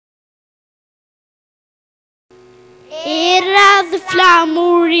Era dhe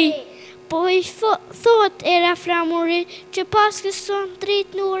flamuri, po I thot era flamuri, që pas këson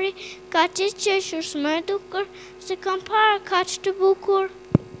drit nuri, ka që qeshur s'më dukur, se kam para ka që të bukur.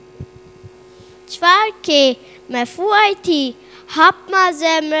 Qfar ke, me fuaj ti, hap ma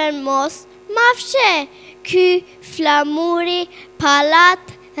zemrën mos, ma fshe, ky flamuri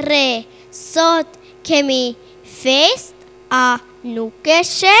palat re, sot kemi fest, a nuk e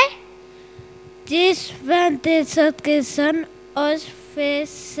she? Tis vendit sot këson, është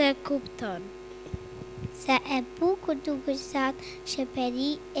fest se kupton. Se e bukur duke sot,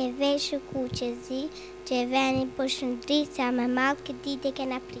 sheperi e veshë kuqezi, që veni për shëndrit sa me malë këtë ditë e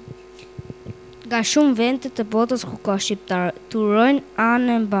kena prit. Nga shumë vendet të botës ku ka shqiptarë, turojnë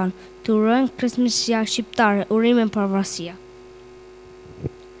anën banë, turojnë Krishtlindja shqiptare, urimin pavarësia.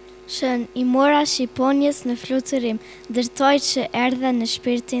 Shën, I mora Shqiponjes në fluturim, dërtoj që erdhe në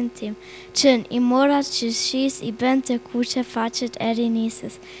shpirtin tim. Qën, I mora që shis I bënd të kuqe faqet e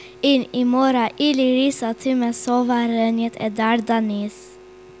rinisës. I mora I liris aty me sova rënjet e dardanis.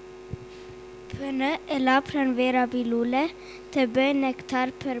 Pënë e la pranvera bilule, të bëjnë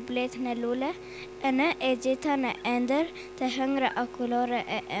nektar për blet në lule, e në e gjitha në ender të hëngre akullore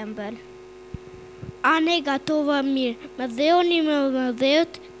e embël. Ane gatova mirë, më dheoni më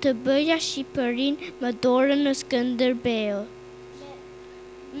dheut të bëja Shqipërin më dorën në Skënderbeu.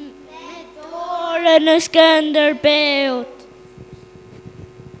 Me dorën në Skënderbeu.